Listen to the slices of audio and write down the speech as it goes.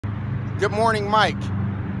Good morning, Mike.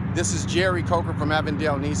 This is Jerry Coker from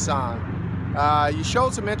Avondale Nissan. You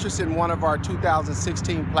showed some interest in one of our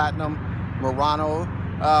 2016 Platinum Murano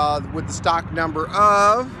with the stock number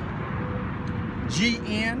of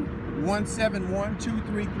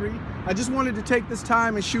GN171233. I just wanted to take this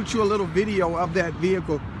time and shoot you a little video of that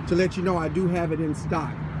vehicle to let you know I do have it in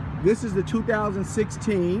stock. This is the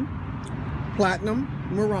 2016 Platinum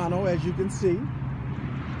Murano, as you can see.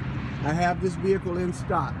 I have this vehicle in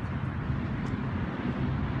stock.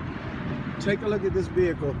 Take a look at this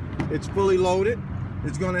vehicle. It's fully loaded.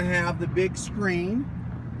 It's going to have the big screen,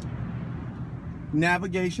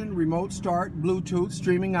 navigation, remote start, Bluetooth,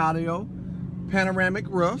 streaming audio, panoramic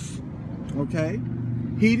roof, okay,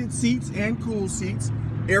 heated seats and cool seats.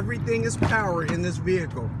 Everything is power in this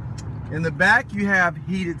vehicle. In the back you have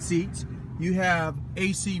heated seats, you have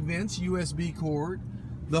AC vents, USB cord,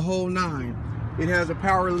 the whole nine. It has a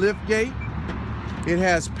power lift gate. It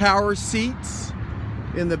has power seats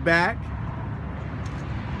in the back.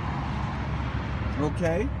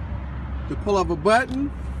 Okay, the pull of a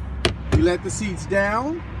button, you let the seats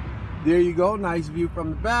down. There you go, nice view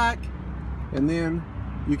from the back. And then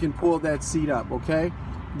you can pull that seat up, okay?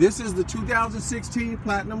 This is the 2016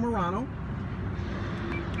 Platinum Murano.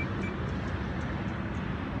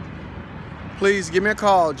 Please give me a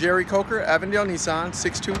call, Jerry Coker, Avondale Nissan,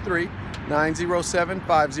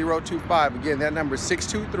 623-907-5025. Again, that number is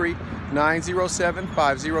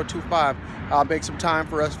 623-907-5025. I'll make some time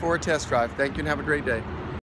for us for a test drive. Thank you and have a great day.